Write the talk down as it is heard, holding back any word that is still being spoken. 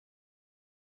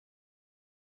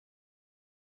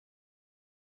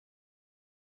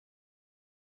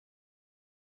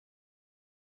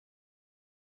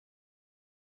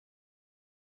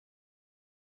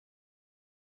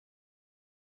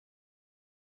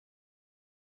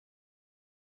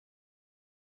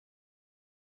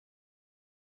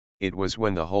It was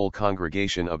when the whole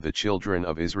congregation of the children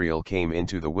of Israel came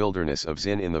into the wilderness of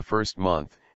Zin in the first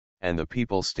month, and the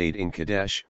people stayed in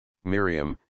Kadesh.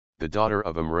 Miriam, the daughter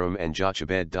of Amram and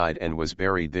Jochebed, died and was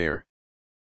buried there.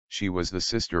 She was the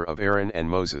sister of Aaron and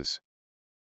Moses.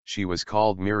 She was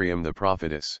called Miriam the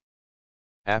prophetess.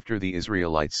 After the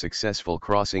Israelites' successful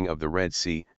crossing of the Red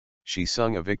Sea, she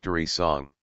sung a victory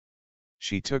song.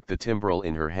 She took the timbrel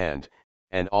in her hand,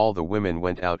 and all the women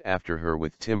went out after her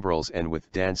with timbrels and with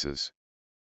dances.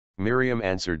 Miriam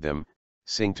answered them,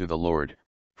 "Sing to the Lord,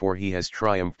 for he has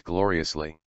triumphed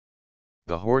gloriously.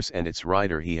 The horse and its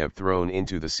rider he have thrown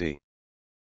into the sea."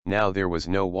 Now there was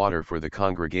no water for the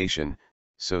congregation,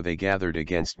 so they gathered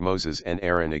against Moses and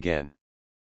Aaron again.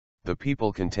 The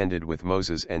people contended with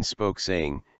Moses and spoke,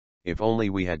 saying, "If only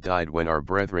we had died when our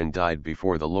brethren died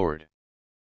before the Lord.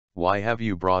 Why have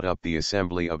you brought up the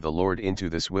assembly of the Lord into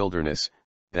this wilderness,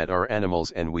 that our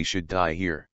animals and we should die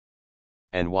here?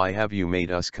 And why have you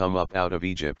made us come up out of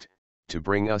Egypt, to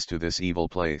bring us to this evil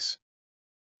place?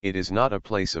 It is not a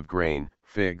place of grain,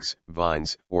 figs,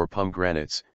 vines, or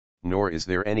pomegranates, nor is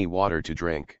there any water to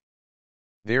drink."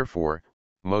 Therefore,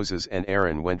 Moses and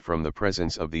Aaron went from the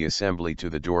presence of the assembly to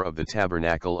the door of the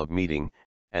tabernacle of meeting,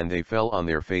 and they fell on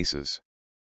their faces.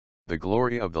 The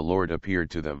glory of the Lord appeared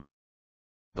to them.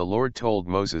 The Lord told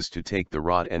Moses to take the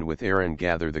rod and with Aaron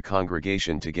gather the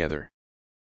congregation together.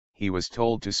 He was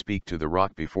told to speak to the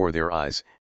rock before their eyes,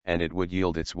 and it would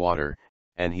yield its water,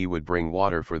 and he would bring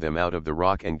water for them out of the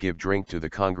rock and give drink to the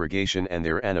congregation and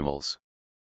their animals.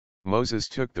 Moses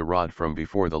took the rod from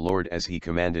before the Lord as he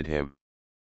commanded him.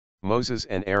 Moses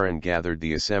and Aaron gathered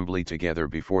the assembly together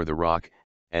before the rock,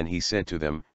 and he said to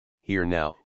them, "Hear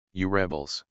now, you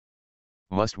rebels.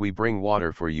 Must we bring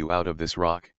water for you out of this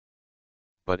rock?"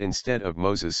 But instead of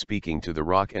Moses speaking to the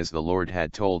rock as the Lord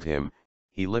had told him,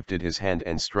 he lifted his hand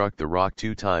and struck the rock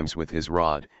 2 times with his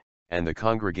rod, and the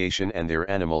congregation and their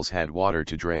animals had water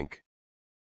to drink.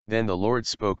 Then the Lord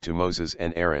spoke to Moses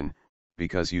and Aaron,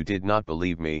 "Because you did not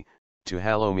believe me, to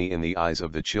hallow me in the eyes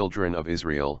of the children of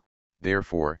Israel,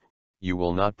 therefore, you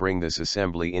will not bring this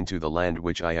assembly into the land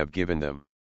which I have given them."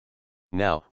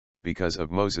 Now, because of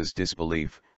Moses'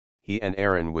 disbelief, he and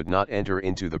Aaron would not enter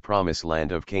into the promised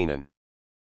land of Canaan.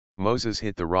 Moses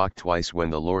hit the rock twice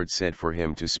when the Lord said for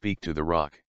him to speak to the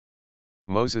rock.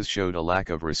 Moses showed a lack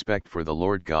of respect for the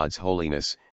Lord God's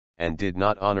holiness, and did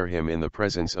not honor him in the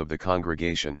presence of the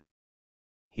congregation.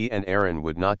 He and Aaron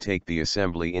would not take the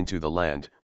assembly into the land,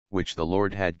 which the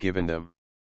Lord had given them.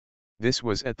 This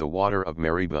was at the water of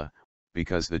Meribah,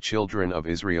 because the children of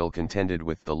Israel contended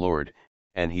with the Lord,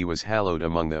 and he was hallowed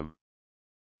among them.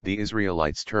 The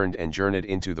Israelites turned and journeyed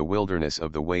into the wilderness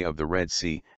of the way of the Red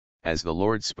Sea, as the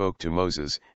Lord spoke to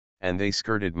Moses, and they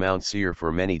skirted Mount Seir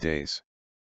for many days.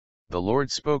 The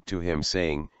Lord spoke to him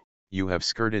saying, "You have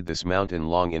skirted this mountain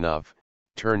long enough,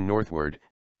 turn northward,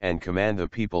 and command the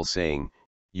people saying,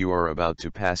 You are about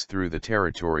to pass through the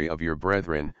territory of your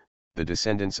brethren, the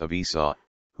descendants of Esau,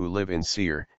 who live in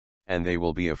Seir, and they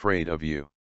will be afraid of you.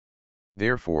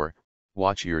 Therefore,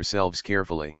 watch yourselves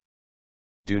carefully.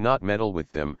 Do not meddle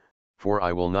with them, for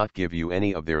I will not give you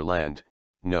any of their land,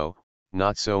 no,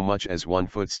 not so much as 1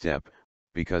 footstep,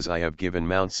 because I have given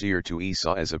Mount Seir to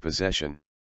Esau as a possession.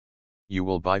 You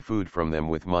will buy food from them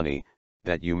with money,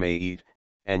 that you may eat,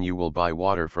 and you will buy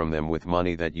water from them with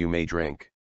money that you may drink."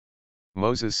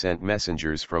 Moses sent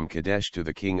messengers from Kadesh to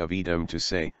the king of Edom to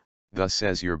say, "Thus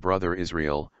says your brother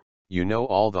Israel, you know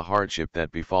all the hardship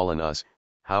that befallen us,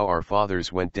 how our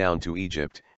fathers went down to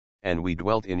Egypt, and we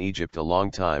dwelt in Egypt a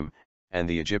long time, and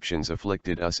the Egyptians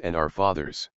afflicted us and our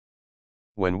fathers.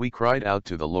 When we cried out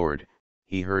to the Lord,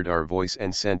 he heard our voice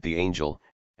and sent the angel,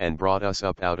 and brought us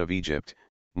up out of Egypt.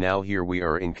 Now here we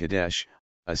are in Kadesh,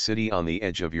 a city on the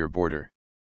edge of your border.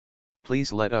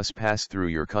 Please let us pass through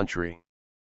your country.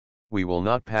 We will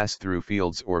not pass through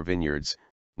fields or vineyards,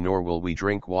 nor will we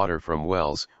drink water from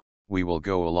wells, we will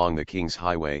go along the king's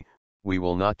highway, we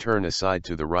will not turn aside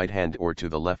to the right hand or to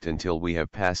the left until we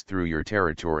have passed through your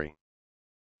territory."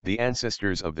 The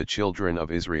ancestors of the children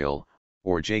of Israel,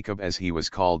 or Jacob as he was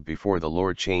called before the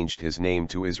Lord changed his name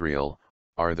to Israel,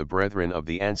 are the brethren of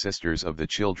the ancestors of the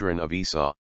children of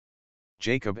Esau.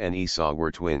 Jacob and Esau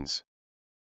were twins.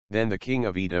 Then the king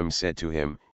of Edom said to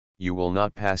him, "You will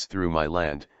not pass through my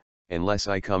land, unless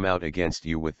I come out against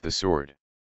you with the sword."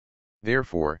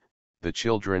 Therefore, the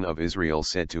children of Israel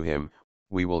said to him,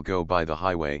 "We will go by the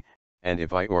highway, and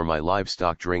if I or my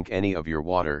livestock drink any of your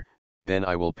water, then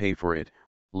I will pay for it,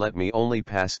 let me only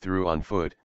pass through on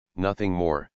foot, nothing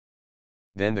more."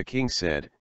 Then the king said,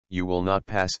 "You will not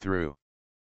pass through."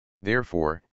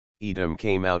 Therefore, Edom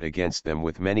came out against them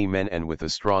with many men and with a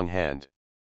strong hand.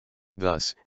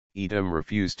 Thus, Edom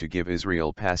refused to give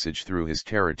Israel passage through his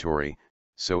territory,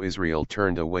 so Israel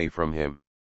turned away from him.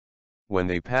 When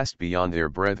they passed beyond their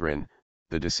brethren,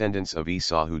 the descendants of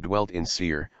Esau who dwelt in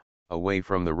Seir, away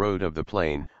from the road of the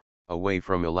plain, away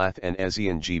from Elath and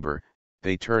Ezion-Geber,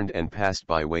 they turned and passed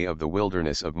by way of the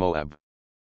wilderness of Moab.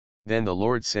 Then the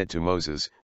Lord said to Moses,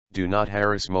 Do not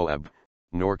harass Moab,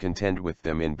 nor contend with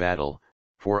them in battle,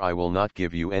 for I will not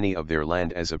give you any of their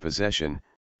land as a possession,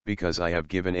 because I have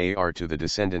given Ar to the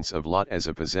descendants of Lot as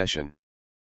a possession.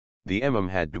 The Emim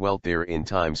had dwelt there in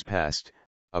times past,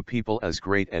 a people as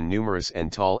great and numerous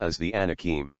and tall as the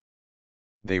Anakim.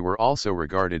 They were also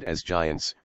regarded as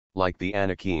giants, like the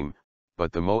Anakim,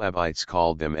 but the Moabites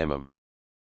called them Emim.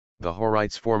 The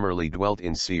Horites formerly dwelt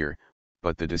in Seir,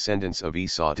 but the descendants of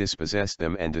Esau dispossessed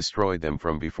them and destroyed them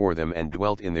from before them and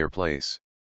dwelt in their place.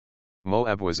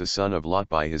 Moab was a son of Lot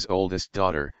by his oldest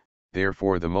daughter,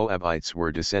 therefore the Moabites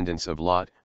were descendants of Lot,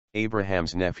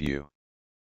 Abraham's nephew.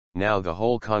 Now the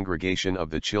whole congregation of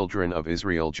the children of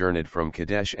Israel journeyed from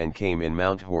Kadesh and came in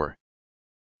Mount Hor.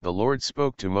 The Lord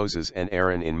spoke to Moses and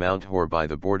Aaron in Mount Hor by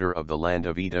the border of the land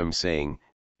of Edom, saying,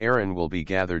 Aaron will be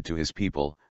gathered to his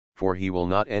people, for he will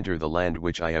not enter the land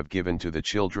which I have given to the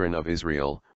children of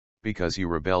Israel, because he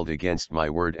rebelled against my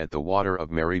word at the water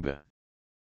of Meribah.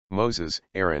 Moses,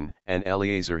 Aaron, and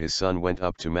Eleazar his son went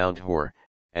up to Mount Hor,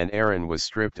 and Aaron was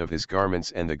stripped of his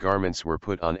garments and the garments were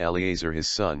put on Eleazar his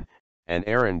son, and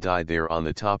Aaron died there on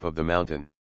the top of the mountain.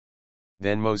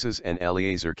 Then Moses and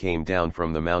Eleazar came down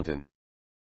from the mountain.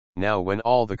 Now when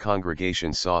all the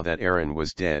congregation saw that Aaron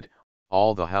was dead,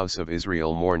 all the house of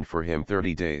Israel mourned for him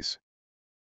 30 days.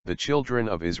 The children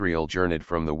of Israel journeyed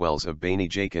from the wells of Bani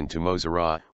Jaakan to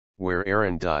Mosera, where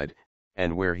Aaron died,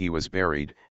 and where he was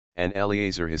buried, and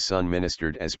Eleazar his son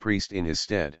ministered as priest in his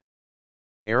stead.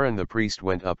 Aaron the priest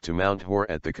went up to Mount Hor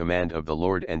at the command of the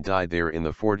Lord and died there in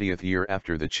the 40th year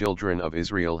after the children of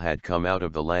Israel had come out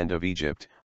of the land of Egypt,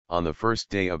 on the first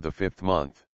day of the 5th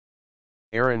month.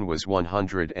 Aaron was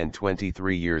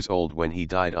 123 years old when he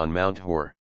died on Mount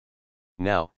Hor.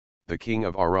 Now, the king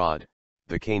of Arad,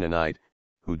 the Canaanite,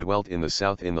 who dwelt in the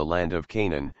south in the land of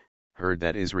Canaan, heard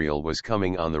that Israel was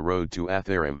coming on the road to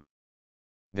Atharim.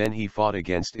 Then he fought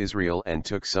against Israel and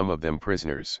took some of them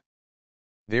prisoners.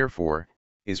 Therefore,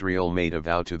 Israel made a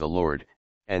vow to the Lord,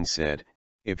 and said,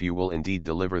 If you will indeed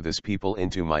deliver this people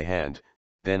into my hand,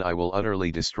 then I will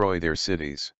utterly destroy their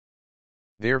cities.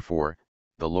 Therefore,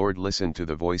 the Lord listened to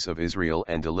the voice of Israel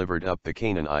and delivered up the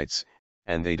Canaanites,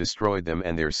 and they destroyed them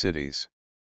and their cities.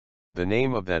 The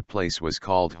name of that place was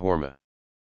called Hormah.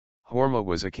 Hormah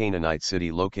was a Canaanite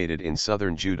city located in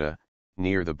southern Judah,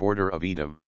 near the border of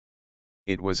Edom.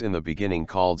 It was in the beginning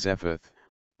called Zephath,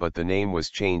 but the name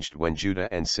was changed when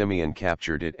Judah and Simeon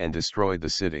captured it and destroyed the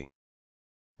city.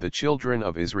 The children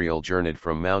of Israel journeyed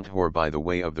from Mount Hor by the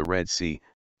way of the Red Sea,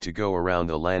 to go around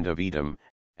the land of Edom,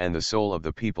 and the soul of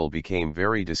the people became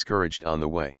very discouraged on the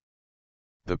way.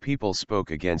 The people spoke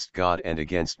against God and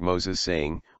against Moses,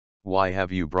 saying, Why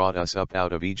have you brought us up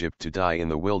out of Egypt to die in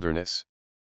the wilderness?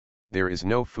 There is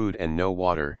no food and no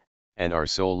water, and our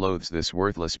soul loathes this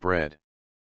worthless bread.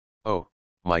 Oh,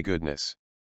 my goodness!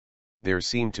 There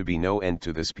seemed to be no end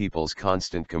to this people's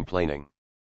constant complaining.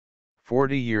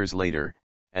 40 years later,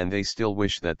 and they still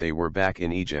wish that they were back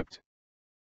in Egypt.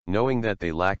 Knowing that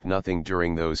they lacked nothing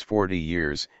during those 40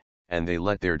 years, and they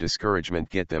let their discouragement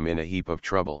get them in a heap of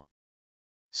trouble.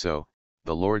 So,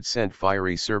 the Lord sent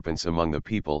fiery serpents among the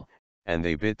people, and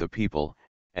they bit the people,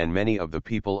 and many of the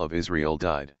people of Israel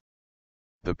died.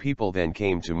 The people then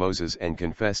came to Moses and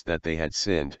confessed that they had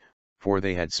sinned, for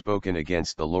they had spoken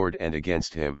against the Lord and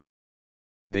against him.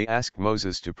 They asked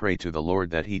Moses to pray to the Lord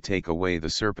that he take away the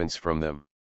serpents from them.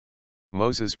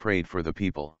 Moses prayed for the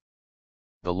people.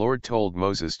 The Lord told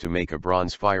Moses to make a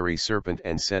bronze fiery serpent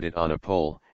and set it on a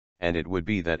pole, and it would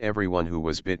be that everyone who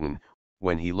was bitten,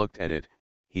 when he looked at it,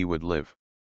 he would live.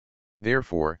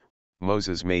 Therefore,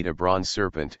 Moses made a bronze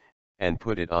serpent, and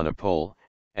put it on a pole,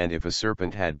 and if a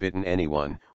serpent had bitten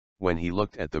anyone, when he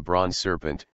looked at the bronze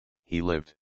serpent, he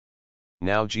lived.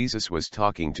 Now Jesus was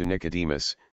talking to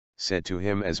Nicodemus, said to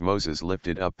him, As Moses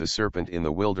lifted up the serpent in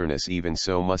the wilderness, even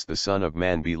so must the Son of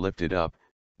Man be lifted up,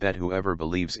 that whoever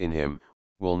believes in him,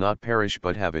 will not perish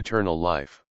but have eternal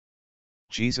life.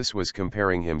 Jesus was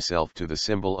comparing himself to the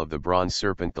symbol of the bronze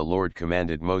serpent the Lord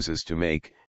commanded Moses to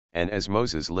make, and as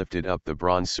Moses lifted up the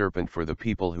bronze serpent for the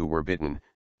people who were bitten,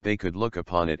 they could look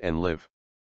upon it and live.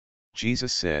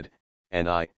 Jesus said, And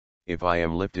I, if I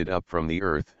am lifted up from the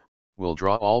earth, will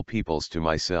draw all peoples to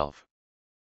myself.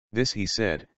 This he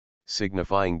said,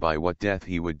 signifying by what death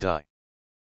he would die.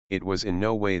 It was in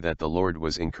no way that the Lord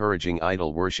was encouraging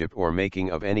idol worship or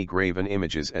making of any graven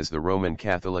images as the Roman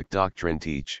Catholic doctrine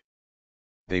teach.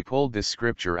 They pulled this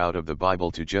scripture out of the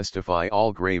Bible to justify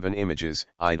all graven images,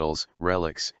 idols,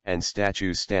 relics, and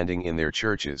statues standing in their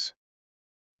churches.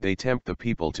 They tempt the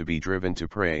people to be driven to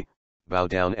pray, bow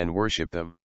down and worship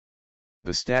them.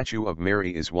 The statue of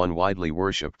Mary is one widely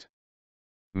worshipped.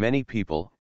 Many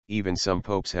people, even some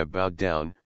popes, have bowed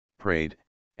down, prayed,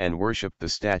 and worshipped the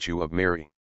statue of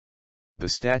Mary. The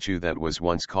statue that was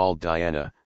once called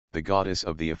Diana, the goddess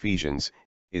of the Ephesians,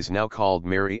 is now called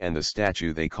Mary, and the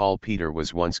statue they call Peter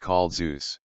was once called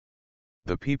Zeus.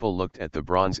 The people looked at the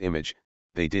bronze image,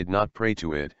 they did not pray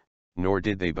to it, nor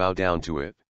did they bow down to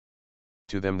it.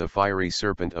 To them the fiery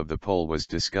serpent of the pole was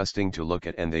disgusting to look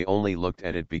at, and they only looked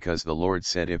at it because the Lord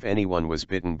said if anyone was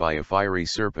bitten by a fiery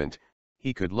serpent,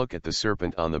 he could look at the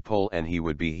serpent on the pole and he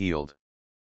would be healed.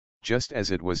 Just as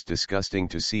it was disgusting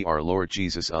to see our Lord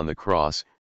Jesus on the cross,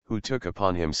 who took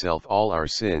upon himself all our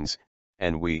sins,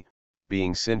 and we,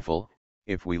 being sinful,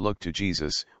 if we look to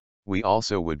Jesus, we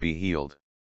also would be healed.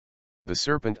 The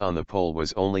serpent on the pole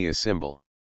was only a symbol.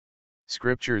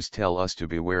 Scriptures tell us to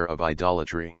beware of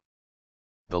idolatry.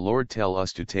 The Lord tell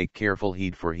us to take careful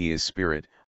heed, for he is spirit,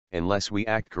 unless we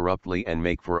act corruptly and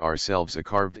make for ourselves a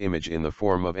carved image in the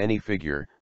form of any figure,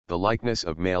 the likeness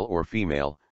of male or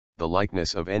female, the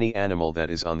likeness of any animal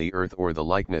that is on the earth, or the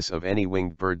likeness of any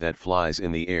winged bird that flies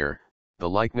in the air, the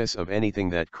likeness of anything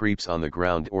that creeps on the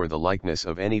ground, or the likeness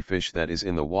of any fish that is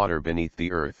in the water beneath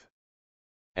the earth.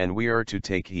 And we are to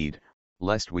take heed,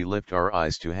 lest we lift our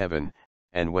eyes to heaven,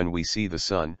 and when we see the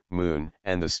sun, moon,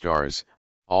 and the stars,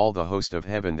 all the host of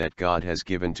heaven that God has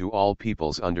given to all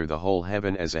peoples under the whole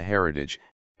heaven as a heritage,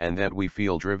 and that we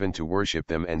feel driven to worship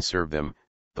them and serve them,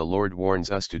 the Lord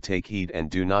warns us to take heed and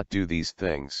do not do these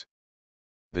things.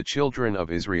 The children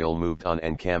of Israel moved on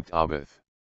and camped Abath.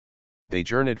 They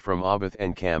journeyed from Abath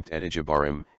and camped at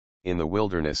Ijebarim, in the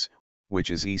wilderness, which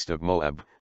is east of Moab,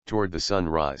 toward the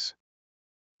sunrise.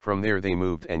 From there they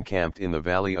moved and camped in the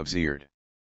valley of Zered.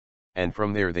 And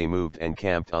from there they moved and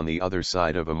camped on the other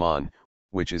side of Ammon,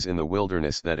 which is in the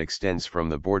wilderness that extends from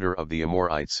the border of the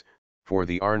Amorites, for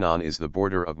the Arnon is the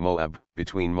border of Moab,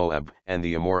 between Moab and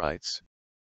the Amorites.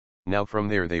 Now from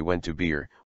there they went to Beer,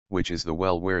 which is the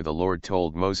well where the Lord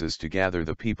told Moses to gather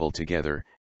the people together,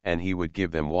 and he would give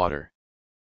them water.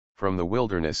 From the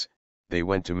wilderness, they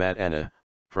went to Mattanah,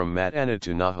 from Mattanah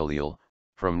to Nahaleel,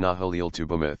 from Nahaleel to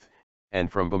Bamoth, and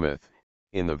from Bamoth,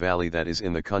 in the valley that is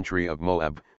in the country of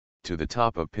Moab, to the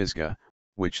top of Pisgah,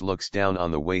 which looks down on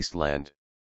the wasteland.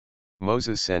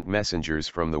 Moses sent messengers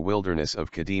from the wilderness of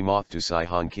Kedemoth to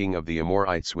Sihon king of the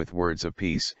Amorites with words of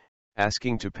peace,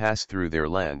 asking to pass through their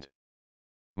land.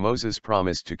 Moses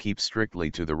promised to keep strictly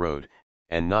to the road,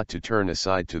 and not to turn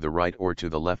aside to the right or to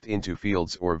the left into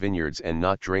fields or vineyards, and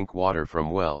not drink water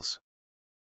from wells.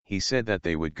 He said that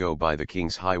they would go by the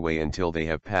king's highway until they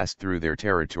have passed through their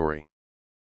territory.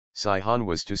 Sihon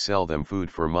was to sell them food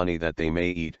for money that they may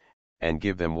eat, and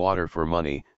give them water for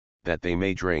money, that they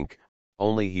may drink,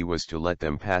 only he was to let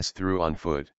them pass through on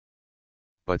foot.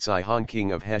 But Sihon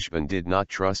king of Heshbon did not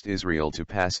trust Israel to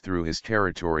pass through his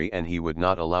territory, and he would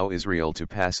not allow Israel to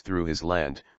pass through his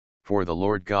land, for the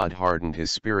Lord God hardened his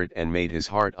spirit and made his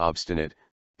heart obstinate,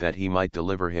 that he might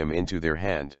deliver him into their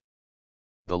hand.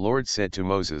 The Lord said to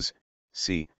Moses,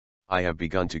 "See, I have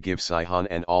begun to give Sihon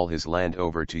and all his land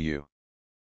over to you.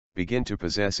 Begin to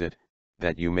possess it,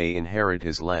 that you may inherit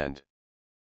his land."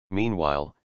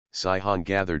 Meanwhile, Sihon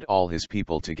gathered all his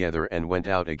people together and went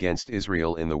out against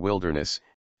Israel in the wilderness,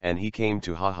 and he came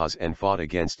to Hahaz and fought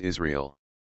against Israel.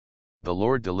 The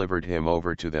Lord delivered him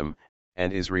over to them,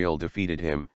 and Israel defeated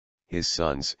him, his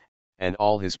sons, and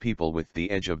all his people with the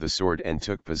edge of the sword, and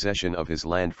took possession of his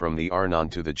land from the Arnon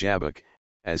to the Jabbok,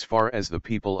 as far as the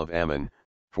people of Ammon,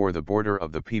 for the border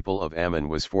of the people of Ammon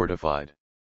was fortified.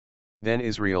 Then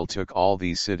Israel took all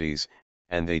these cities,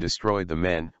 and they destroyed the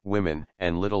men, women,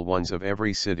 and little ones of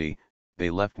every city, they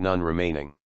left none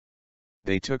remaining.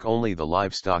 They took only the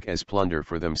livestock as plunder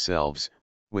for themselves,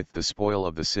 with the spoil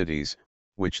of the cities,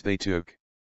 which they took.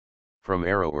 From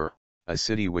Aroer, a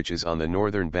city which is on the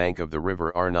northern bank of the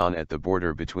river Arnon at the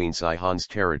border between Sihon's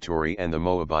territory and the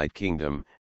Moabite kingdom,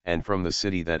 and from the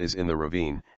city that is in the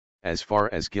ravine, as far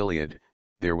as Gilead,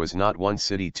 there was not one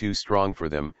city too strong for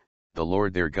them, the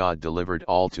Lord their God delivered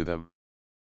all to them.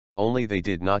 Only they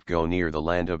did not go near the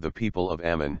land of the people of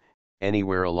Ammon,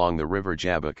 anywhere along the river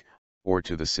Jabbok, or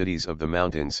to the cities of the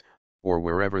mountains, or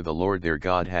wherever the Lord their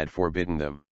God had forbidden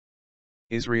them.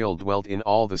 Israel dwelt in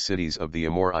all the cities of the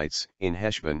Amorites, in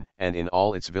Heshbon, and in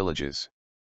all its villages.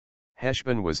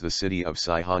 Heshbon was the city of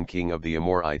Sihon king of the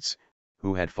Amorites,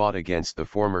 who had fought against the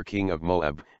former king of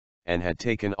Moab, and had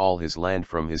taken all his land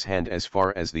from his hand as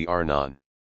far as the Arnon.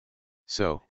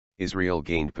 So, Israel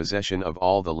gained possession of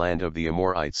all the land of the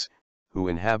Amorites, who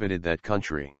inhabited that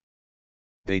country.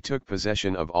 They took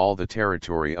possession of all the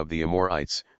territory of the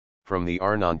Amorites, from the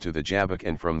Arnon to the Jabbok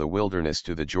and from the wilderness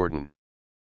to the Jordan.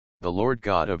 The Lord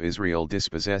God of Israel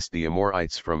dispossessed the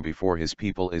Amorites from before his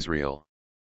people Israel.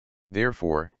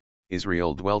 Therefore,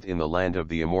 Israel dwelt in the land of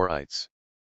the Amorites.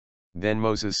 Then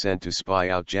Moses sent to spy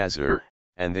out Jazer,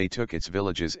 and they took its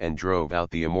villages and drove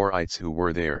out the Amorites who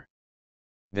were there.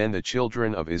 Then the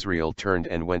children of Israel turned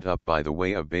and went up by the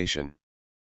way of Bashan.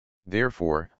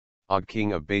 Therefore, Og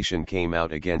king of Bashan came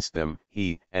out against them,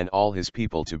 he and all his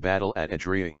people, to battle at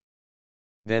Edrei.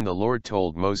 Then the Lord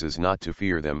told Moses not to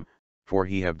fear them, for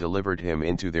he have delivered him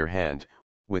into their hand,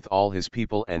 with all his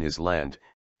people and his land,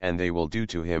 and they will do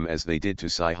to him as they did to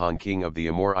Sihon king of the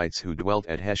Amorites who dwelt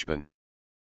at Heshbon.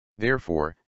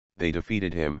 Therefore, they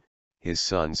defeated him, his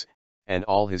sons, and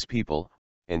all his people,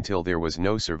 until there was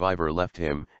no survivor left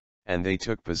him, and they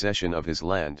took possession of his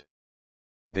land.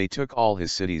 They took all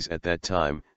his cities at that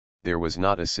time, there was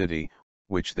not a city,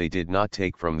 which they did not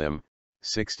take from them,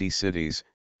 60 cities.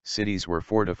 Cities were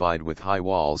fortified with high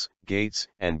walls, gates,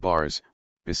 and bars,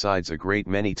 besides a great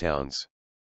many towns.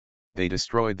 They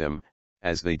destroyed them,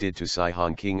 as they did to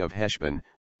Sihon king of Heshbon,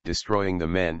 destroying the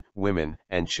men, women,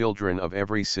 and children of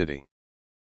every city.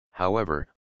 However,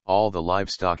 all the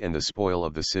livestock and the spoil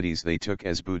of the cities they took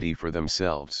as booty for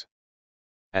themselves.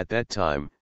 At that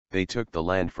time, they took the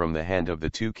land from the hand of the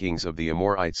 2 kings of the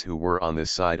Amorites who were on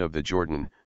this side of the Jordan,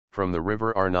 from the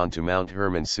river Arnon to Mount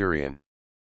Hermon Syrian.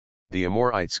 The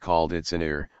Amorites called it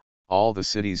Senir, all the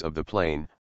cities of the plain,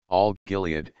 all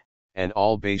Gilead, and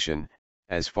all Bashan,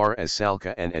 as far as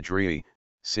Salcah and Edrei,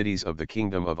 cities of the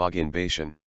kingdom of Og in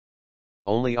Bashan.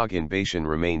 Only Og in Bashan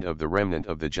remained of the remnant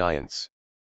of the giants.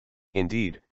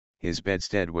 Indeed, his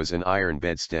bedstead was an iron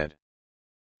bedstead.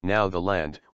 Now the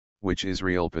land, which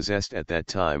Israel possessed at that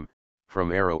time, from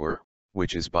Aroer,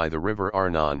 which is by the river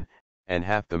Arnon, and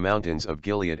half the mountains of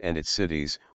Gilead and its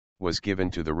cities, was given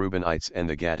to the Reubenites and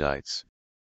the Gadites.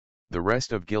 The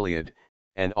rest of Gilead,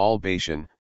 and all Bashan,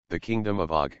 the kingdom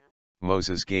of Og,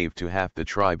 Moses gave to half the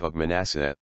tribe of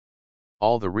Manasseh.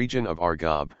 All the region of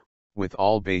Argob, with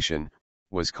all Bashan,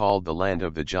 was called the land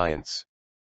of the giants.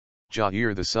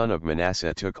 Jair the son of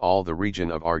Manasseh took all the region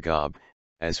of Argob,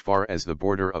 as far as the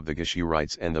border of the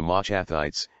Geshurites and the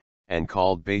Machathites, and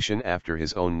called Bashan after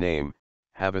his own name,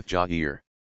 Havoth Jair.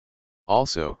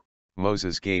 Also,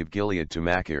 Moses gave Gilead to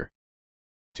Machir.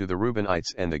 To the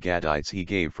Reubenites and the Gadites he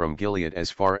gave from Gilead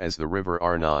as far as the river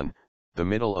Arnon, the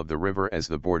middle of the river as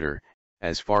the border,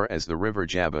 as far as the river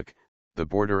Jabbok, the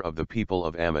border of the people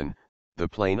of Ammon, the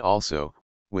plain also,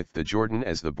 with the Jordan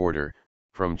as the border,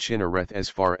 from Chinnereth as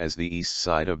far as the east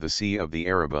side of the Sea of the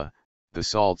Arabah, the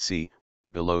Salt Sea,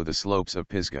 below the slopes of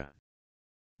Pisgah.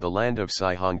 The land of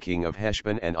Sihon king of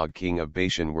Heshbon and Og king of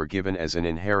Bashan were given as an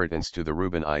inheritance to the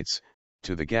Reubenites,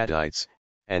 to the Gadites,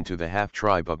 and to the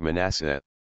half-tribe of Manasseh.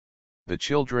 The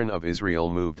children of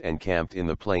Israel moved and camped in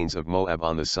the plains of Moab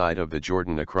on the side of the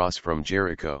Jordan across from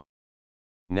Jericho.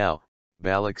 Now,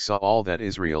 Balak saw all that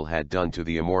Israel had done to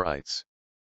the Amorites.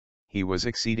 He was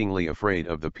exceedingly afraid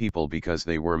of the people because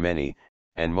they were many,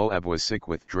 and Moab was sick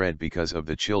with dread because of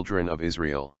the children of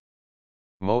Israel.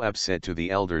 Moab said to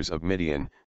the elders of Midian,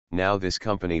 "Now this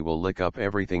company will lick up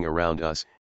everything around us,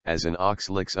 as an ox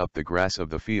licks up the grass of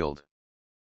the field."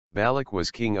 Balak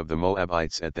was king of the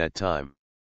Moabites at that time.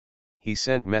 He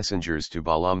sent messengers to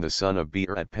Balaam the son of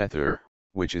Beor at Pethor,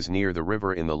 which is near the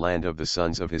river in the land of the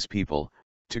sons of his people,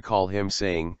 to call him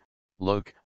saying,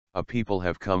 "Look, a people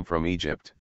have come from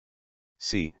Egypt.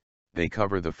 See, they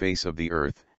cover the face of the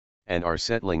earth, and are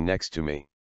settling next to me.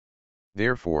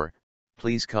 Therefore,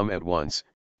 please come at once,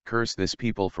 curse this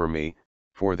people for me,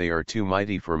 for they are too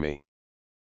mighty for me.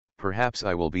 Perhaps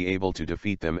I will be able to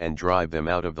defeat them and drive them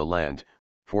out of the land,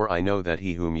 for I know that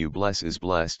he whom you bless is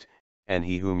blessed, and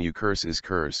he whom you curse is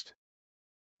cursed."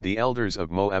 The elders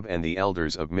of Moab and the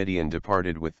elders of Midian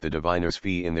departed with the diviner's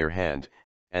fee in their hand,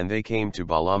 and they came to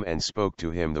Balaam and spoke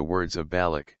to him the words of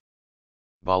Balak.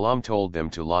 Balaam told them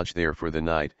to lodge there for the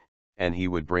night, and he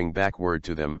would bring back word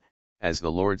to them, as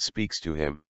the Lord speaks to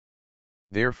him.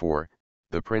 Therefore,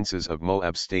 the princes of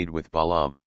Moab stayed with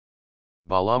Balaam.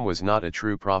 Balaam was not a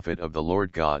true prophet of the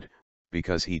Lord God,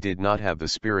 because he did not have the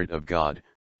Spirit of God,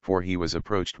 for he was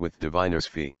approached with diviner's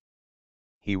fee.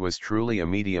 He was truly a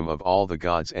medium of all the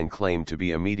gods and claimed to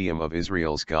be a medium of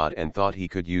Israel's God and thought he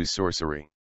could use sorcery.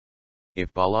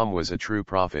 If Balaam was a true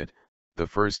prophet, the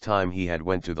first time he had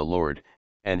went to the Lord,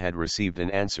 and had received an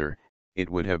answer, it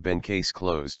would have been case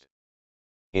closed.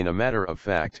 In a matter of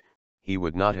fact, he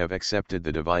would not have accepted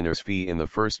the diviner's fee in the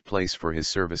first place for his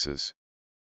services.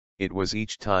 It was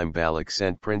each time Balak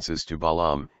sent princes to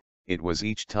Balaam, it was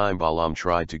each time Balaam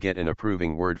tried to get an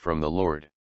approving word from the Lord.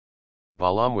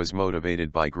 Balaam was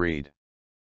motivated by greed.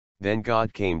 Then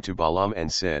God came to Balaam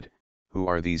and said, "Who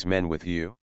are these men with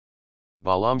you?"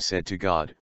 Balaam said to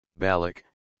God, "Balak,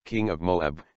 king of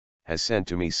Moab, has sent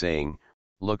to me saying,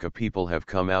 Look, a people have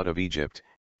come out of Egypt,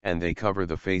 and they cover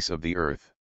the face of the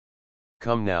earth.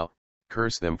 Come now,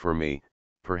 curse them for me,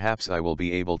 perhaps I will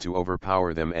be able to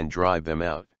overpower them and drive them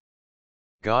out."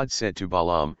 God said to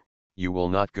Balaam, "You will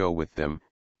not go with them,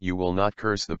 you will not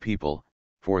curse the people,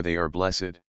 for they are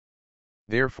blessed."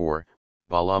 Therefore,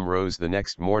 Balaam rose the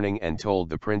next morning and told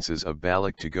the princes of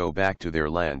Balak to go back to their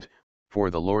land,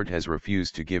 for the Lord has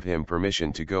refused to give him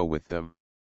permission to go with them.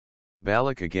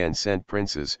 Balak again sent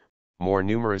princes, more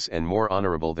numerous and more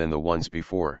honorable than the ones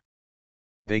before.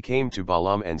 They came to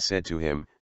Balaam and said to him,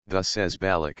 "Thus says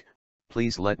Balak,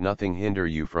 please let nothing hinder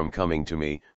you from coming to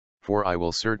me, for I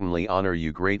will certainly honor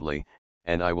you greatly,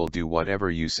 and I will do whatever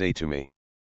you say to me.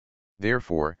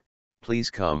 Therefore,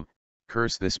 please come,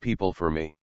 curse this people for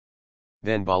me."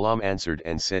 Then Balaam answered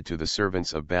and said to the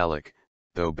servants of Balak,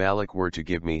 "Though Balak were to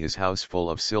give me his house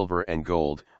full of silver and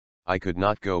gold, I could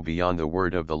not go beyond the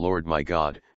word of the Lord my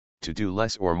God, to do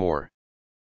less or more.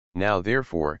 Now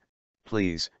therefore,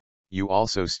 please, you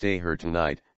also stay here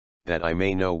tonight, that I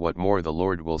may know what more the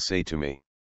Lord will say to me."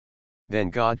 Then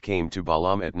God came to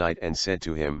Balaam at night and said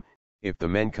to him, "If the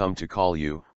men come to call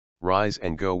you, rise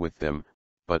and go with them,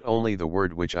 but only the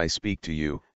word which I speak to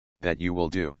you, that you will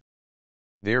do."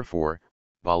 Therefore,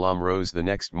 Balaam rose the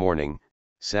next morning,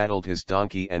 saddled his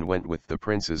donkey and went with the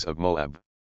princes of Moab.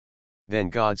 Then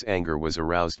God's anger was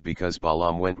aroused because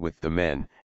Balaam went with the men,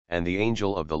 and the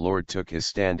angel of the Lord took his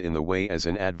stand in the way as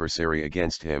an adversary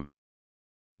against him.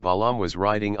 Balaam was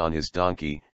riding on his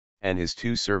donkey, and his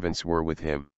 2 servants were with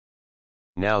him.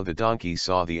 Now the donkey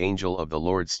saw the angel of the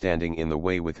Lord standing in the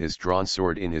way with his drawn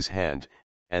sword in his hand,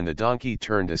 and the donkey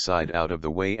turned aside out of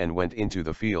the way and went into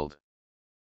the field.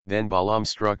 Then Balaam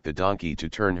struck the donkey to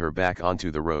turn her back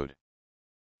onto the road.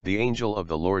 The angel of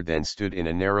the Lord then stood in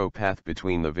a narrow path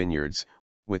between the vineyards,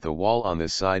 with a wall on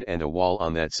this side and a wall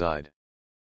on that side.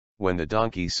 When the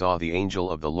donkey saw the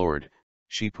angel of the Lord,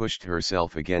 she pushed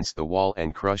herself against the wall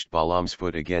and crushed Balaam's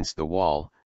foot against the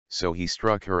wall, so he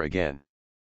struck her again.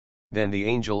 Then the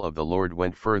angel of the Lord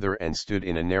went further and stood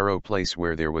in a narrow place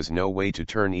where there was no way to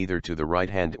turn either to the right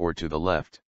hand or to the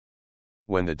left.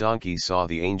 When the donkey saw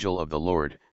the angel of the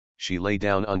Lord, she lay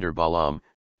down under Balaam,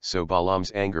 so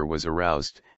Balaam's anger was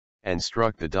aroused, and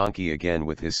struck the donkey again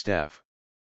with his staff.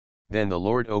 Then the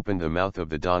Lord opened the mouth of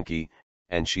the donkey,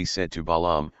 and she said to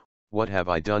Balaam, "What have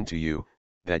I done to you,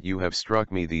 that you have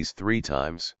struck me these 3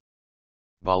 times?"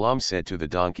 Balaam said to the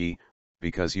donkey,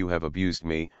 "Because you have abused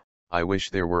me, I wish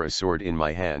there were a sword in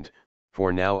my hand,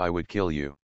 for now I would kill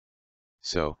you."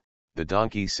 So, the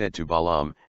donkey said to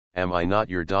Balaam, "Am I not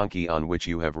your donkey on which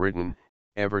you have ridden,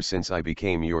 ever since I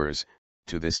became yours,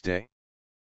 to this day?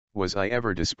 Was I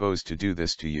ever disposed to do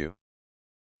this to you?"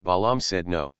 Balaam said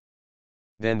no.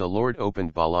 Then the Lord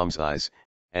opened Balaam's eyes,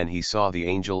 and he saw the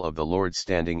angel of the Lord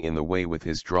standing in the way with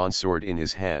his drawn sword in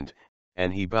his hand,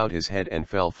 and he bowed his head and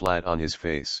fell flat on his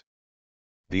face.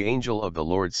 The angel of the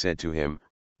Lord said to him,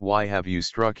 "Why have you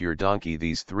struck your donkey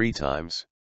these 3 times?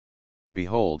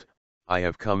 Behold, I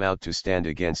have come out to stand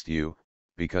against you,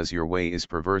 because your way is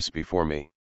perverse before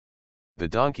me. The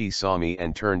donkey saw me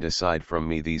and turned aside from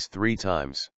me these 3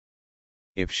 times.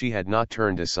 If she had not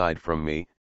turned aside from me,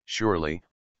 surely,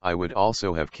 I would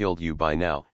also have killed you by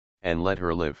now, and let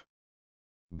her live."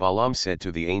 Balaam said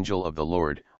to the angel of the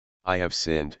Lord, "I have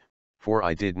sinned, for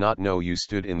I did not know you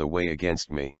stood in the way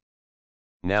against me.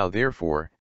 Now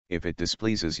therefore, if it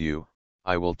displeases you,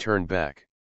 I will turn back."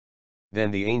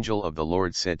 Then the angel of the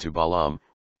Lord said to Balaam,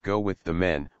 "Go with the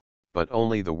men, but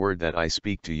only the word that I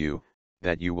speak to you,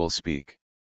 that you will speak."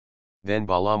 Then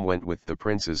Balaam went with the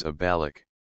princes of Balak.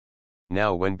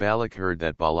 Now when Balak heard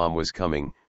that Balaam was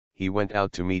coming, he went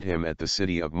out to meet him at the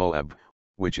city of Moab,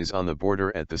 which is on the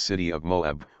border at the city of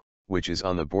Moab, which is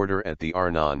on the border at the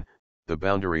Arnon, the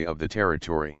boundary of the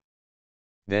territory.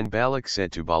 Then Balak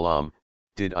said to Balaam,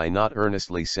 "Did I not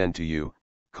earnestly send to you,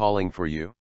 calling for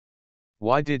you?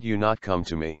 Why did you not come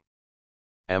to me?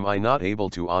 Am I not able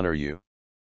to honor you?"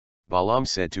 Balaam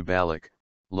said to Balak,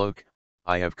 "Look,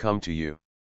 I have come to you.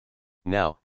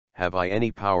 Now, have I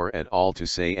any power at all to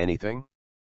say anything?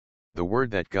 The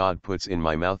word that God puts in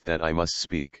my mouth that I must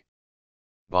speak."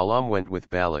 Balaam went with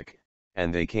Balak,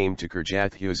 and they came to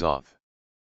Kirjath-Huzoth.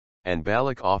 And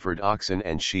Balak offered oxen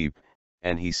and sheep,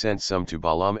 and he sent some to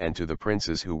Balaam and to the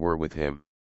princes who were with him.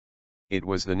 It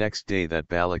was the next day that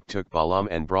Balak took Balaam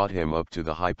and brought him up to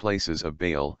the high places of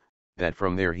Baal, that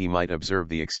from there he might observe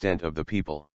the extent of the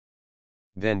people.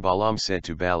 Then Balaam said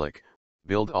to Balak,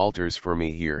 "Build altars for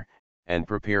me here, and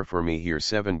prepare for me here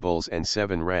 7 bulls and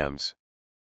 7 rams."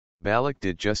 Balak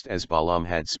did just as Balaam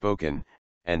had spoken,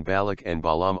 and Balak and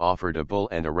Balaam offered a bull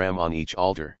and a ram on each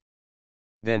altar.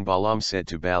 Then Balaam said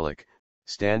to Balak,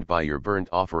 "Stand by your burnt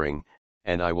offering,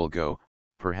 and I will go,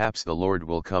 perhaps the Lord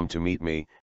will come to meet me,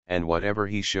 and whatever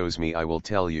he shows me I will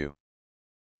tell you."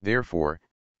 Therefore,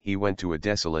 he went to a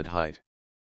desolate height.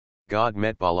 God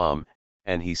met Balaam,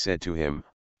 and he said to him,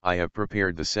 "I have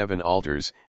prepared the 7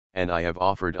 altars, and I have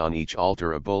offered on each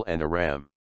altar a bull and a ram."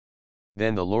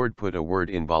 Then the Lord put a word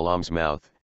in Balaam's mouth,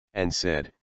 and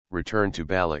said, "Return to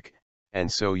Balak,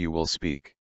 and so you will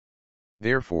speak."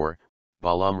 Therefore,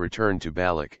 Balaam returned to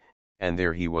Balak, and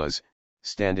there he was,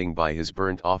 standing by his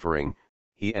burnt offering,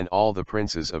 he and all the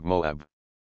princes of Moab.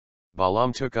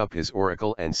 Balaam took up his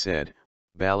oracle and said,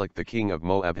 "Balak the king of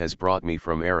Moab has brought me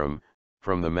from Aram,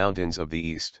 from the mountains of the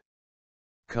east.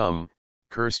 Come,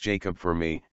 curse Jacob for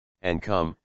me, and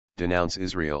come, denounce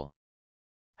Israel.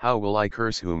 How will I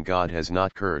curse whom God has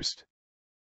not cursed?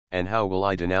 And how will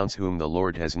I denounce whom the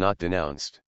Lord has not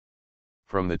denounced?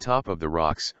 From the top of the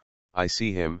rocks, I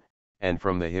see him, and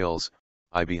from the hills,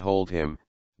 I behold him,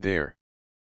 there.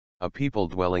 A people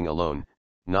dwelling alone,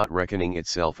 not reckoning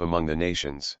itself among the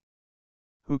nations.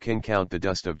 Who can count the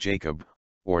dust of Jacob,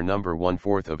 or number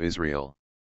 1/4 of Israel?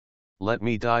 Let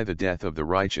me die the death of the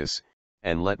righteous,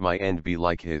 and let my end be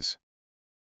like his."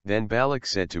 Then Balak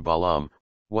said to Balaam,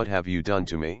 "What have you done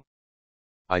to me?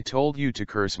 I told you to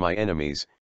curse my enemies,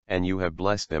 and you have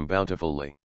blessed them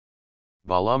bountifully."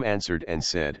 Balaam answered and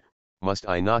said, "Must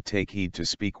I not take heed to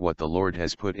speak what the Lord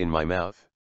has put in my mouth?"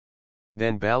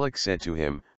 Then Balak said to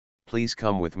him, "Please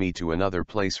come with me to another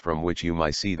place from which you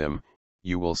might see them,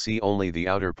 you will see only the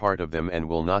outer part of them and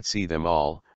will not see them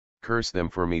all, curse them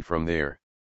for me from there."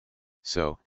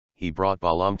 So, he brought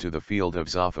Balaam to the field of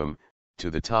Zophim,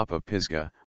 to the top of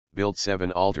Pisgah, built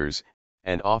 7 altars,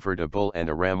 and offered a bull and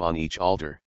a ram on each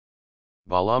altar.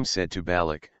 Balaam said to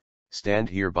Balak, "Stand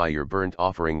here by your burnt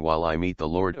offering while I meet the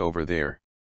Lord over there."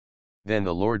 Then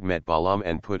the Lord met Balaam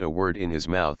and put a word in his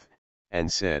mouth,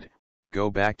 and said,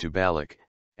 "Go back to Balak,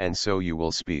 and so you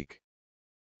will speak."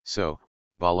 So,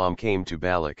 Balaam came to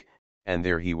Balak, and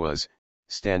there he was,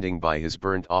 standing by his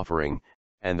burnt offering,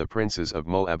 and the princes of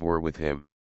Moab were with him.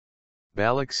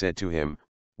 Balak said to him,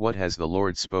 "What has the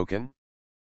Lord spoken?"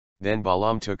 Then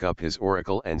Balaam took up his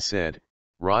oracle and said,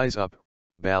 "Rise up,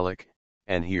 Balak,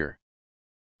 and hear.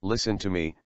 Listen to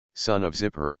me, son of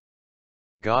Zippor.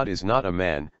 God is not a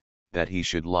man, that he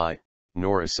should lie,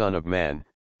 nor a son of man,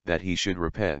 that he should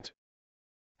repent.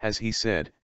 Has he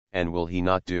said, and will he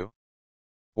not do?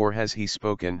 Or has he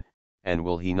spoken, and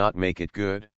will he not make it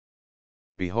good?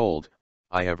 Behold,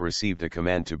 I have received a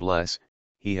command to bless,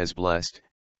 he has blessed,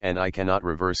 and I cannot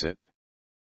reverse it.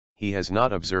 He has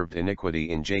not observed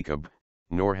iniquity in Jacob,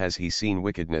 nor has he seen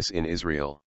wickedness in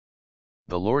Israel.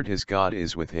 The Lord his God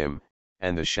is with him,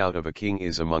 and the shout of a king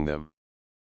is among them.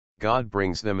 God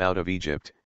brings them out of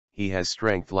Egypt, he has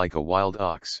strength like a wild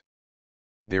ox.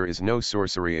 There is no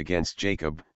sorcery against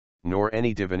Jacob, nor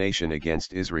any divination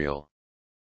against Israel.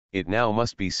 It now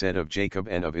must be said of Jacob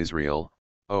and of Israel,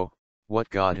 oh, what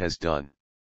God has done.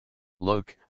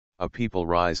 Look, a people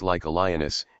rise like a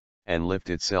lioness, and lift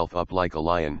itself up like a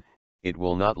lion, it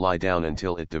will not lie down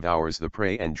until it devours the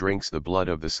prey and drinks the blood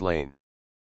of the slain."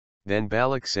 Then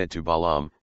Balak said to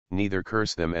Balaam, "Neither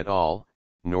curse them at all,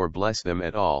 nor bless them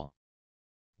at all."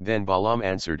 Then Balaam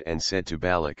answered and said to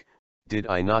Balak, "Did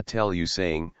I not tell you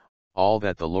saying, all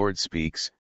that the Lord speaks,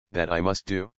 that I must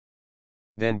do?"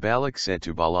 Then Balak said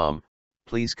to Balaam,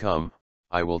 "Please come,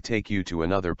 I will take you to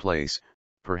another place,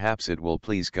 perhaps it will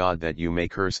please God that you may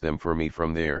curse them for me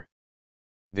from there."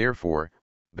 Therefore,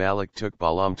 Balak took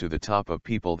Balaam to the top of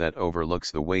people that overlooks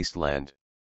the wasteland.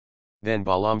 Then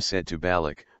Balaam said to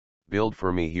Balak, "Build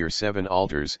for me here 7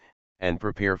 altars, and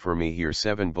prepare for me here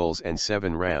 7 bulls and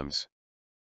 7 rams."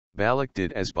 Balak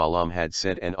did as Balaam had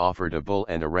said and offered a bull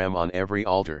and a ram on every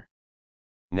altar.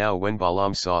 Now when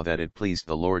Balaam saw that it pleased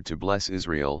the Lord to bless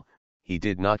Israel, he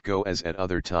did not go as at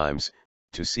other times,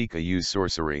 to seek a use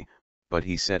sorcery, but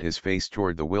he set his face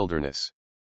toward the wilderness.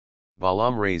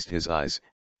 Balaam raised his eyes,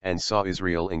 and saw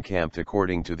Israel encamped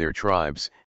according to their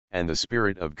tribes, and the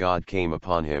Spirit of God came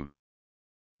upon him.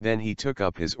 Then he took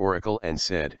up his oracle and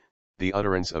said, "The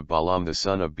utterance of Balaam the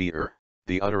son of Beor,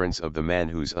 the utterance of the man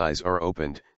whose eyes are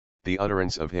opened, the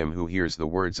utterance of him who hears the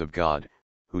words of God,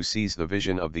 who sees the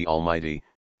vision of the Almighty,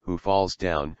 who falls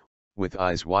down, with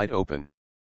eyes wide open.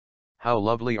 How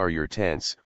lovely are your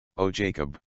tents, O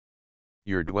Jacob!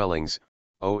 your dwellings,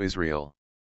 O Israel.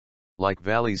 Like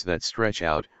valleys that stretch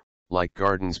out, like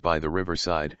gardens by the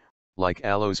riverside, like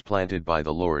aloes planted by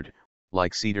the Lord,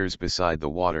 like cedars beside the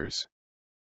waters.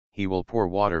 He will pour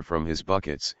water from his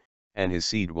buckets, and his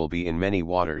seed will be in many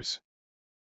waters.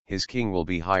 His king will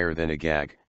be higher than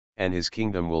Agag, and his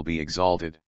kingdom will be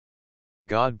exalted.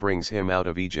 God brings him out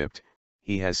of Egypt,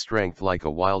 he has strength like a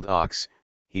wild ox,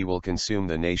 he will consume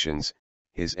the nations,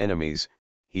 his enemies,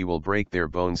 he will break their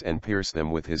bones and pierce them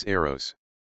with his arrows.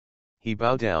 He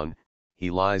bow down, he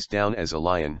lies down as a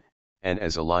lion, and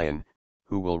as a lion,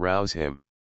 who will rouse him?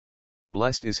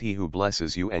 Blessed is he who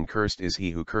blesses you, and cursed is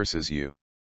he who curses you.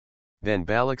 Then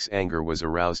Balak's anger was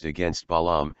aroused against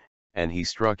Balaam, and he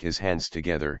struck his hands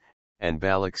together, and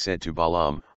Balak said to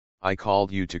Balaam, I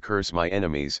called you to curse my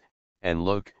enemies, and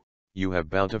look, you have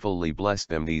bountifully blessed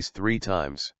them these 3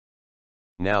 times.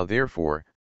 Now therefore,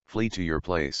 flee to your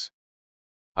place.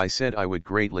 I said I would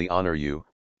greatly honor you,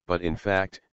 but in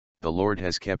fact, the Lord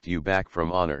has kept you back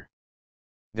from honor.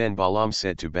 Then Balaam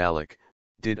said to Balak,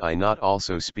 Did I not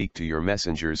also speak to your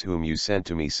messengers whom you sent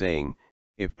to me, saying,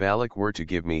 If Balak were to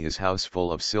give me his house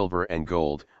full of silver and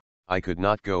gold, I could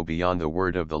not go beyond the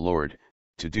word of the Lord,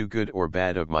 to do good or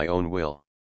bad of my own will.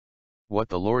 What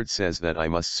the Lord says that I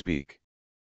must speak.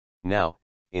 Now,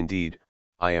 indeed,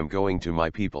 I am going to my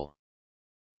people.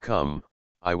 Come,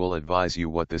 I will advise you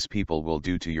what this people will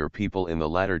do to your people in the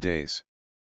latter days.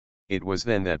 It was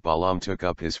then that Balaam took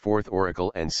up his 4th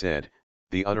oracle and said,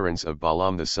 The utterance of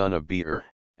Balaam the son of Beor,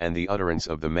 and the utterance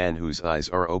of the man whose eyes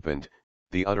are opened,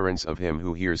 the utterance of him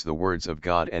who hears the words of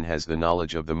God and has the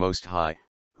knowledge of the Most High,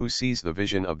 who sees the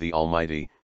vision of the Almighty,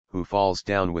 who falls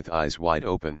down with eyes wide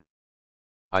open.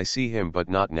 I see him but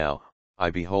not now,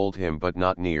 I behold him but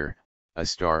not near, a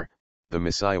star, the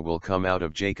Messiah will come out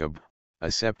of Jacob,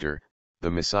 a scepter, the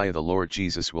Messiah the Lord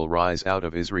Jesus will rise out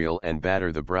of Israel and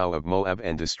batter the brow of Moab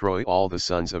and destroy all the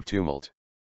sons of tumult.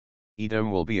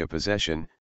 Edom will be a possession,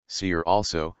 Seir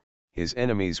also, his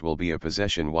enemies will be a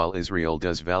possession while Israel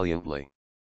does valiantly.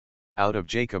 Out of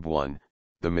Jacob one,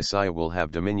 the Messiah will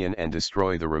have dominion and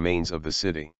destroy the remains of the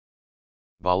city.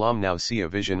 Balaam now see a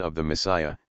vision of the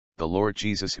Messiah, the Lord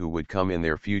Jesus who would come in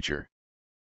their future.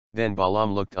 Then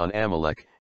Balaam looked on Amalek,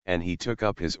 and he took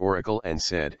up his oracle and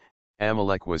said,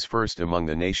 Amalek was first among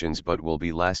the nations but will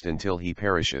be last until he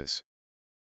perishes.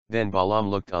 Then Balaam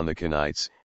looked on the Kenites,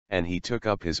 and he took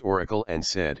up his oracle and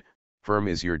said, Firm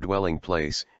is your dwelling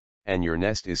place, and your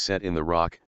nest is set in the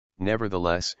rock,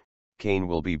 nevertheless, Cain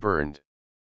will be burned.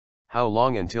 How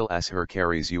long until Ashur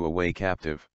carries you away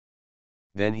captive?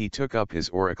 Then he took up his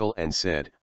oracle and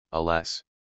said, Alas!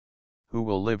 Who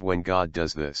will live when God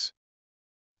does this?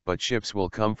 But ships will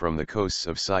come from the coasts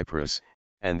of Cyprus,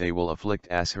 and they will afflict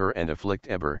Ashur and afflict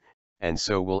Eber, and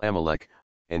so will Amalek,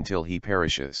 until he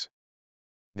perishes.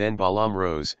 Then Balaam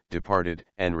rose, departed,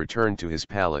 and returned to his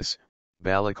palace.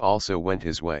 Balak also went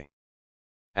his way.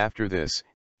 After this,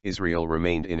 Israel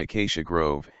remained in Acacia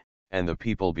Grove, and the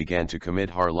people began to commit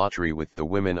harlotry with the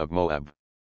women of Moab.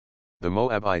 The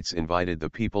Moabites invited the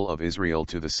people of Israel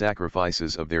to the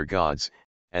sacrifices of their gods,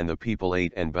 and the people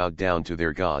ate and bowed down to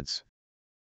their gods.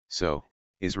 So,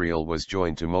 Israel was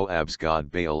joined to Moab's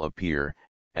god Baal of Peor,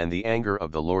 and the anger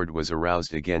of the Lord was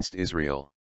aroused against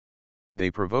Israel. They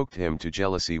provoked him to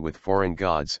jealousy with foreign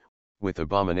gods, with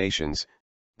abominations,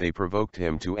 they provoked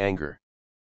him to anger.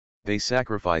 They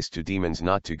sacrificed to demons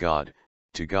not to God,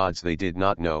 to gods they did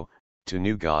not know, to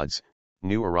new gods,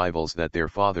 new arrivals that their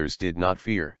fathers did not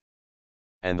fear.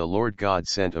 And the Lord God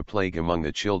sent a plague among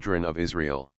the children of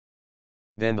Israel.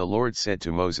 Then the Lord said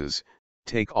to Moses,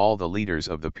 Take all the leaders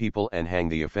of the people and hang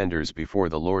the offenders before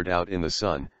the Lord out in the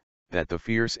sun, that the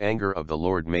fierce anger of the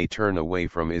Lord may turn away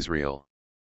from Israel.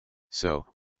 So,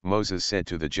 Moses said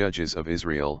to the judges of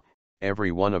Israel,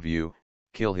 Every one of you,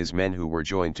 kill his men who were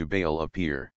joined to Baal of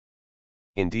Peor.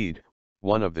 Indeed,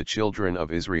 one of the children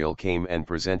of Israel came and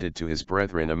presented to his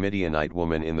brethren a Midianite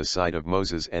woman in the sight of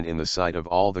Moses and in the sight of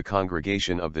all the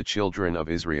congregation of the children of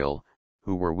Israel,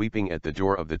 who were weeping at the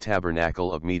door of the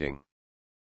tabernacle of meeting.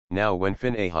 Now when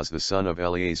Phinehas the son of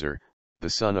Eleazar, the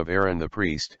son of Aaron the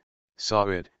priest, saw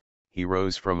it, he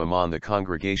rose from among the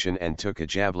congregation and took a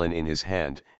javelin in his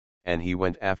hand, and he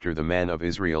went after the man of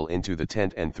Israel into the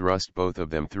tent and thrust both of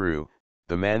them through,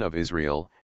 the man of Israel,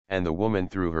 and the woman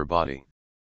through her body.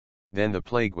 Then the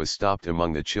plague was stopped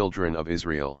among the children of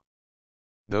Israel.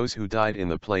 Those who died in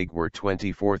the plague were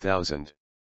 24,000.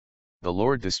 The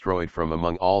Lord destroyed from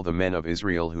among all the men of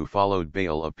Israel who followed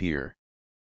Baal of Peor.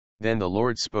 Then the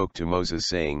Lord spoke to Moses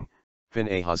saying,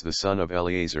 Phinehas the son of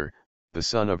Eleazar, the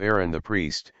son of Aaron the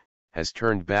priest, has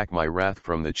turned back my wrath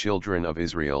from the children of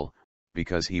Israel,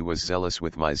 because he was zealous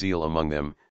with my zeal among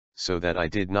them, so that I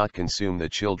did not consume the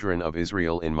children of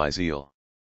Israel in my zeal.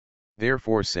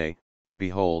 Therefore say,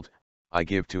 Behold, I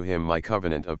give to him my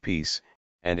covenant of peace,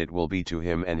 and it will be to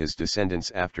him and his descendants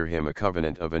after him a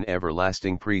covenant of an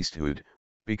everlasting priesthood,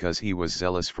 because he was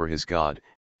zealous for his God,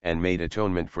 and made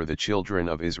atonement for the children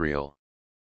of Israel.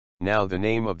 Now the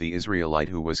name of the Israelite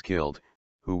who was killed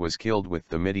with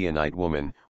the Midianite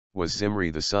woman, was Zimri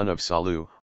the son of Salu,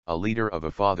 a leader of a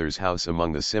father's house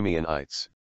among the Simeonites.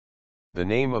 The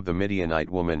name of the Midianite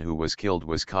woman who was killed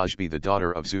was Cozbi the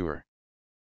daughter of Zur.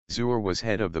 Zur was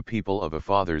head of the people of a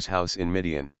father's house in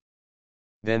Midian.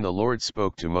 Then the Lord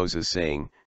spoke to Moses saying,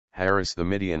 Harass the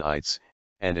Midianites,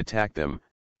 and attack them,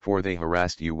 for they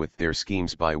harassed you with their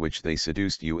schemes by which they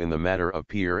seduced you in the matter of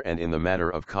Peor and in the matter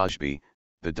of Cozbi,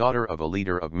 the daughter of a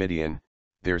leader of Midian,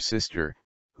 their sister,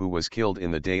 who was killed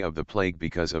in the day of the plague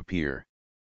because of Peor.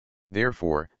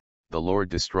 Therefore, the Lord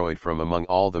destroyed from among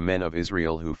all the men of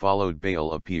Israel who followed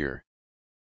Baal of Peor.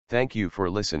 Thank you for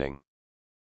listening.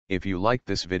 If you liked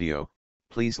this video,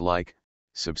 please like,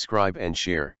 subscribe and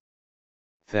share.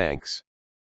 Thanks.